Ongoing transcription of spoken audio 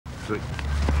sweet.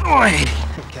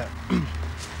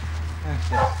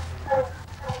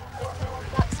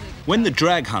 When the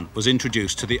drag hunt was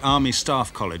introduced to the Army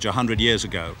Staff College 100 years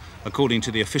ago, according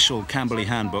to the official Camberley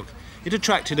handbook, it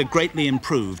attracted a greatly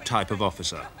improved type of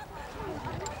officer.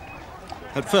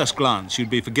 At first glance, you'd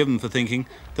be forgiven for thinking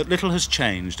that little has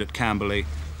changed at Camberley,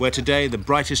 where today the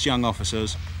brightest young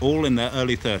officers, all in their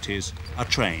early 30s, are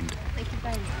trained. Thank you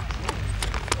very much.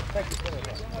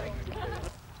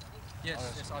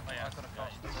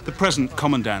 The present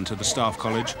Commandant of the Staff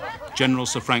College, General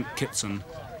Sir Frank Kitson,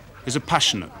 is a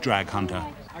passionate drag hunter.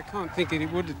 I can't think it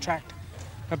would attract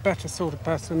a better sort of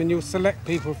person. I mean, you'll select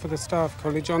people for the Staff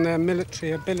College on their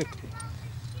military ability.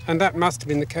 And that must have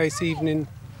been the case even in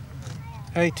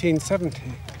 1870.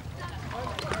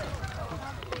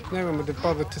 No one would have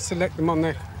bothered to select them on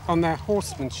their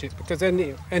horsemanship, because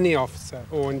any officer,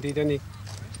 or indeed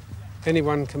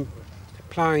anyone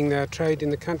applying their trade in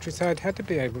the countryside, had to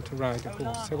be able to ride a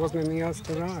horse. There wasn't anything else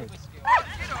to ride.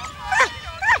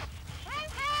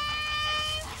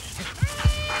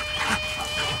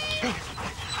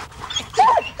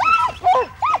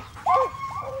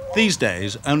 These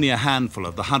days, only a handful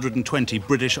of the 120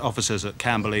 British officers at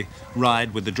Camberley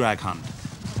ride with the drag hunt.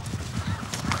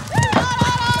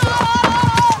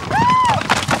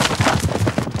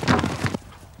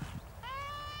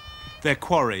 Their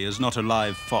quarry is not a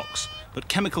live fox, but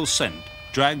chemical scent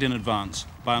dragged in advance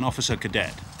by an officer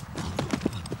cadet.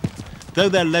 Though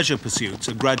their leisure pursuits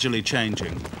are gradually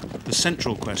changing, the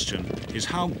central question is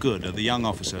how good are the young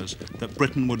officers that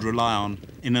Britain would rely on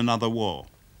in another war?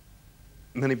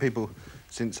 Many people,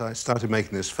 since I started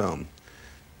making this film,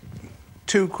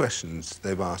 two questions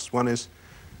they've asked. One is,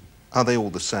 are they all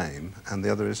the same? And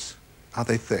the other is, are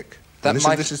they thick?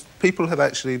 People have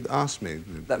actually asked me.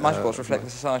 That might, of course, reflect the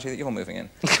society that you're moving in.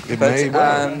 It may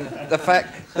well.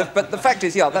 But the fact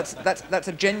is, yeah, that's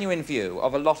a genuine view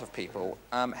of a lot of people,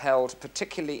 held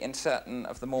particularly in certain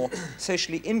of the more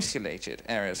socially insulated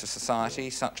areas of society,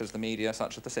 such as the media,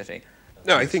 such as the city.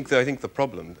 No, I think the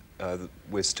problem that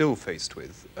we're still faced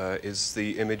with is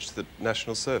the image that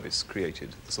National Service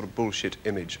created, the sort of bullshit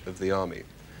image of the army.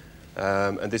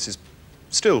 And this is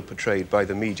still portrayed by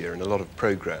the media in a lot of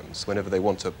programmes. Whenever they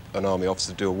want an army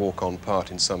officer to do a walk-on part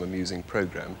in some amusing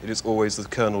programme, it is always the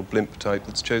Colonel Blimp type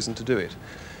that's chosen to do it,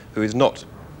 who is not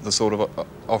the sort of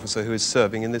officer who is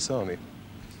serving in this army.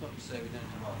 It's not to say we don't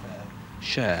have our fair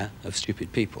share of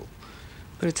stupid people,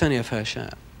 but it's only a fair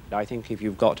share. I think if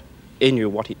you've got in you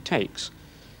what it takes,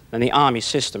 then the army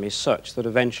system is such that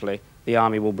eventually the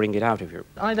army will bring it out of you.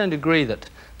 I don't agree that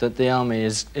the army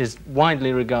is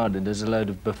widely regarded as a load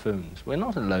of buffoons. We're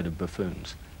not a load of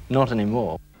buffoons, not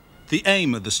anymore. The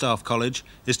aim of the Staff College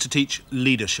is to teach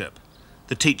leadership.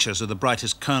 The teachers are the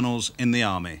brightest colonels in the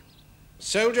army.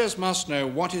 Soldiers must know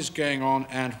what is going on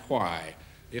and why,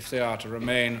 if they are to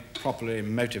remain properly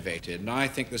motivated, and I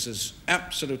think this is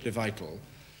absolutely vital.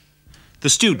 The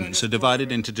students are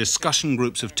divided into discussion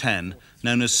groups of 10,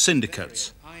 known as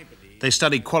syndicates. They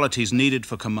study qualities needed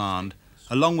for command,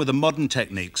 along with the modern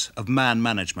techniques of man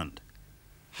management.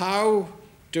 How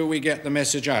do we get the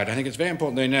message out? I think it's very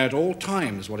important they know at all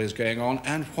times what is going on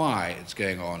and why it's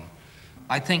going on.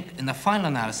 I think in the final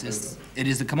analysis, it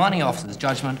is the commanding officer's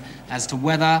judgment as to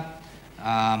whether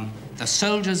the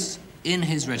soldiers in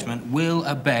his regiment will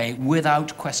obey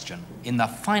without question in the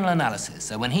final analysis.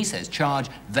 So when he says charge,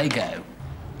 they go.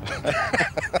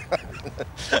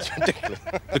 That's ridiculous.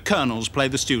 The colonels play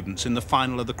the students in the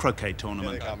final of the croquet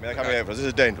tournament. They're coming over. This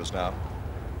is dangerous now.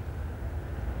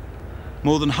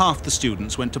 More than half the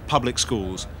students went to public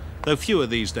schools, though fewer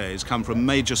these days come from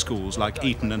major schools like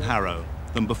Eton and Harrow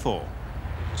than before.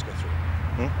 Just go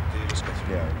through. You just go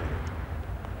through. Yeah.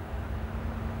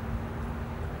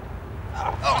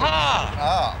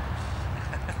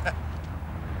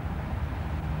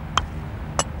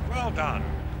 Well done.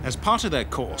 As part of their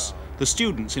course, the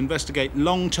students investigate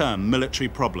long-term military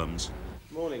problems.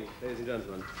 Good morning, ladies and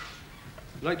gentlemen.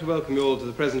 I'd like to welcome you all to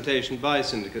the presentation by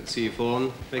Syndicate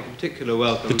Seafawn. Make a particular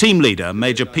welcome. The team leader,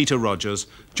 Major Peter Rogers,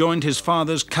 joined his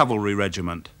father's cavalry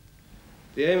regiment.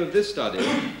 The aim of this study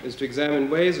is to examine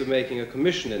ways of making a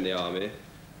commission in the Army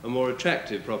a more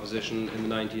attractive proposition in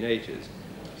the 1980s.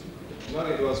 I'm now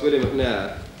going to ask William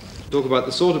McNair to talk about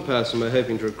the sort of person we're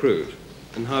hoping to recruit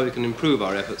and how we can improve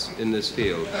our efforts in this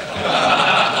field.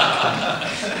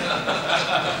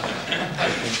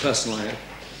 Personally,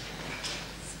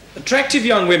 attractive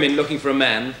young women looking for a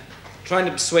man, trying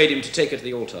to persuade him to take her to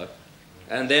the altar,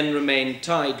 and then remain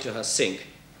tied to her sink,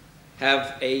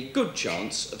 have a good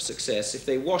chance of success if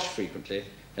they wash frequently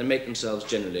and make themselves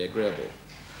generally agreeable.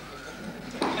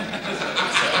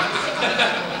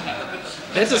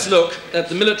 Let us look at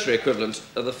the military equivalent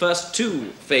of the first two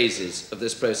phases of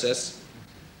this process: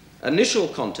 initial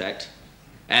contact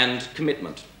and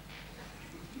commitment.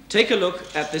 Take a look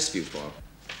at this viewpoint.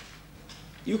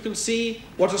 You can see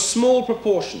what a small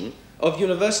proportion of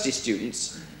university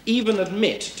students even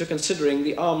admit to considering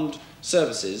the armed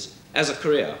services as a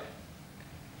career.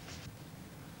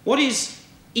 What is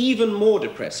even more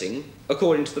depressing,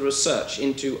 according to the research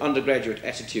into undergraduate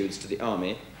attitudes to the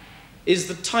army, is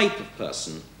the type of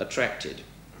person attracted.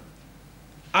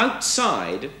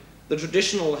 Outside the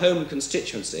traditional home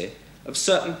constituency of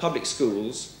certain public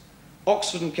schools,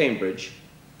 Oxford and Cambridge,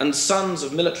 and sons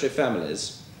of military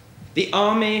families, the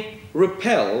army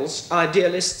repels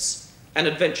idealists and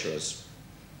adventurers.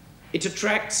 It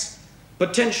attracts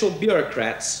potential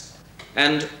bureaucrats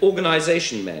and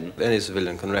organisation men. Any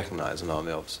civilian can recognise an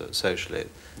army officer socially.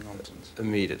 Nonsense.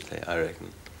 Immediately, I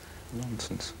reckon.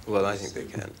 Nonsense. Well, I think they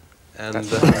can. And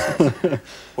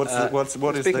what is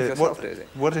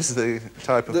the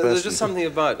type of person? There's just something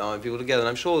about army people together, and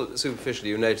I'm sure that superficially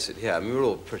you notice it here. I mean, we're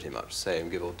all pretty much the same,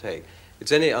 give or take.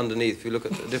 It's only underneath, if you look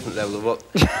at a different level of what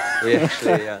we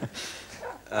actually,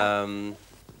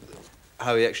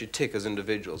 how we actually tick as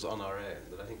individuals on our own,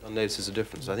 that I think one notices a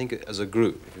difference. I think as a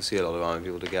group, if you see a lot of army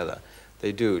people together,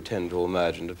 they do tend to all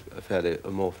merge into a fairly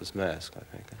amorphous mess, quite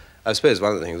frankly. I suppose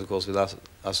one of the things, of course, with us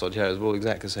out here is we're all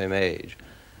exactly the same age.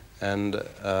 And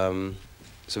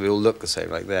so we all look the same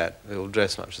like that. We all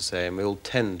dress much the same. We all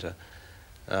tend to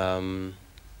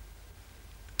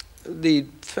lead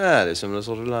fairly similar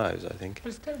sort of lives, I think.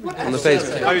 On the face of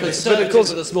it. Conservative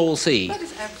with a small c.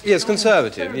 Yes,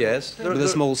 conservative, yes. With a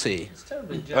small c.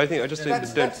 I just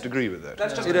don't agree with that.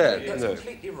 That's just that's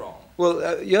completely wrong.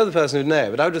 Well, you're the person who'd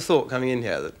know, but I would have thought coming in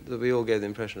here that we all gave the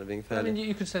impression of being fairly... I mean,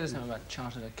 you could say the same about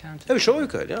chartered accountants. Oh, sure you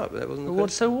could, yeah, but that wasn't the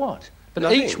But so what? But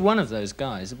Nothing. each one of those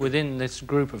guys, within this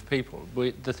group of people,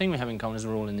 the thing we have in common is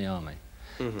we're all in the army.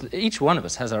 Mm-hmm. Each one of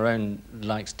us has our own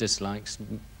likes, dislikes,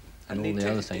 and all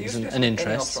the other things, and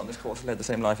interests. On this course led the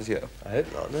same life as you? I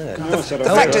hope not, no.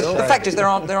 The fact is there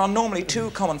are normally two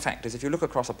common factors if you look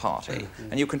across a party,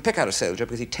 and you can pick out a soldier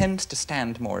because he tends to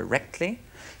stand more erectly.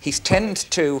 He tends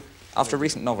to, after a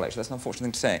recent novel actually, that's an unfortunate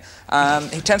thing to say,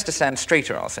 he tends to stand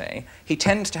straighter, I'll say. He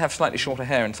tends to have slightly shorter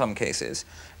hair in some cases,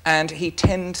 and he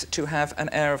tends to have an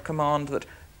air of command that,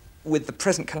 with the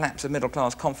present collapse of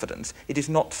middle-class confidence, it's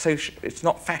not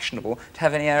fashionable to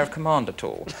have any air of command at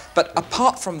all. But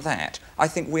apart from that, I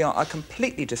think we are a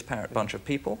completely disparate bunch of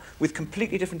people with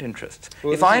completely different interests.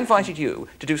 Well, if I invited you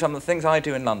to do some of the things I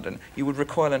do in London, you would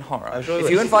recoil in horror. Sure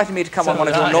if you invited me to come on one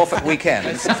of your Norfolk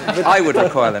weekends, I would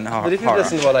recoil in horror. But if you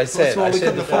listen to what I said,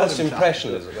 the first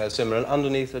impression is similar, and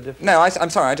underneath are different. No,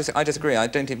 I'm sorry, I disagree. I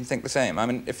don't even think the same. I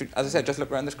mean, as I said, just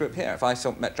look around this group here. If I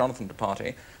met Jonathan at a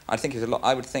party, I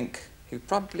would think he would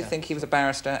probably think he was a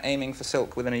barrister aiming for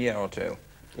silk within a year or two.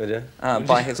 Would you?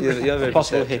 By his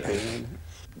possible hippie.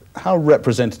 How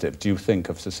representative do you think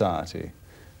of society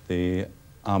the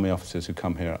army officers who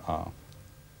come here are?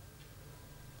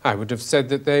 I would have said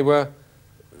that they were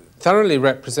thoroughly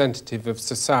representative of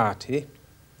society,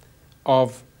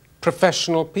 of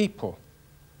professional people.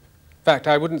 In fact,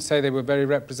 I wouldn't say they were very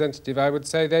representative. I would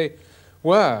say they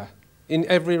were, in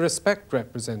every respect,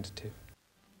 representative.